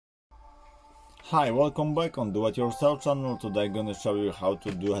Hi, welcome back on Do It Yourself channel. Today I'm gonna show you how to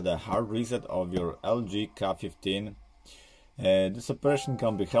do the hard reset of your LG K50. This operation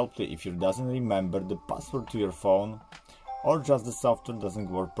can be helpful if you doesn't remember the password to your phone or just the software doesn't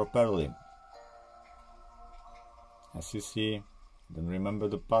work properly. As you see, don't remember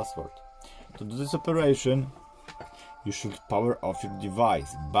the password. To do this operation, you should power off your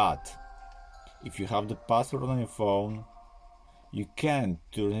device, but if you have the password on your phone, you can't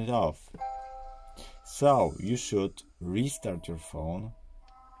turn it off. So you should restart your phone,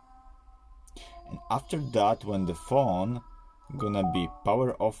 and after that, when the phone gonna be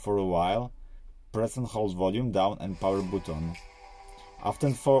power off for a while, press and hold volume down and power button. After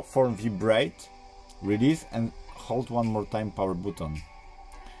phone vibrate, release and hold one more time power button.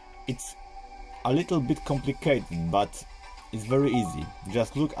 It's a little bit complicated, but it's very easy.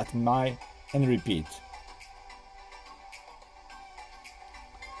 Just look at my and repeat.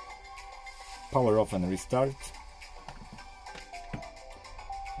 Power off and restart.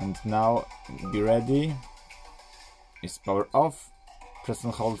 And now be ready. It's power off. Press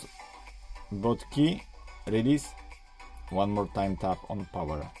and hold both key. Release. One more time tap on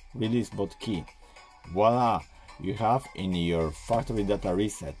power. Release both key. Voila! You have in your factory data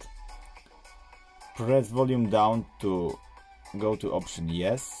reset. Press volume down to go to option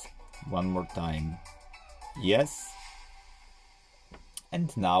yes. One more time. Yes.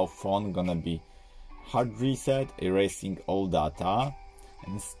 And now phone gonna be hard reset, erasing all data,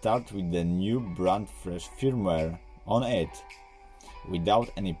 and start with the new brand fresh firmware on it, without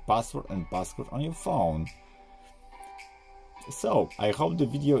any password and passcode on your phone. So I hope the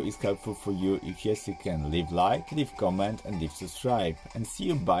video is helpful for you. If yes, you can leave like, leave comment and leave subscribe, and see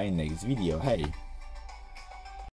you by next video. Hey!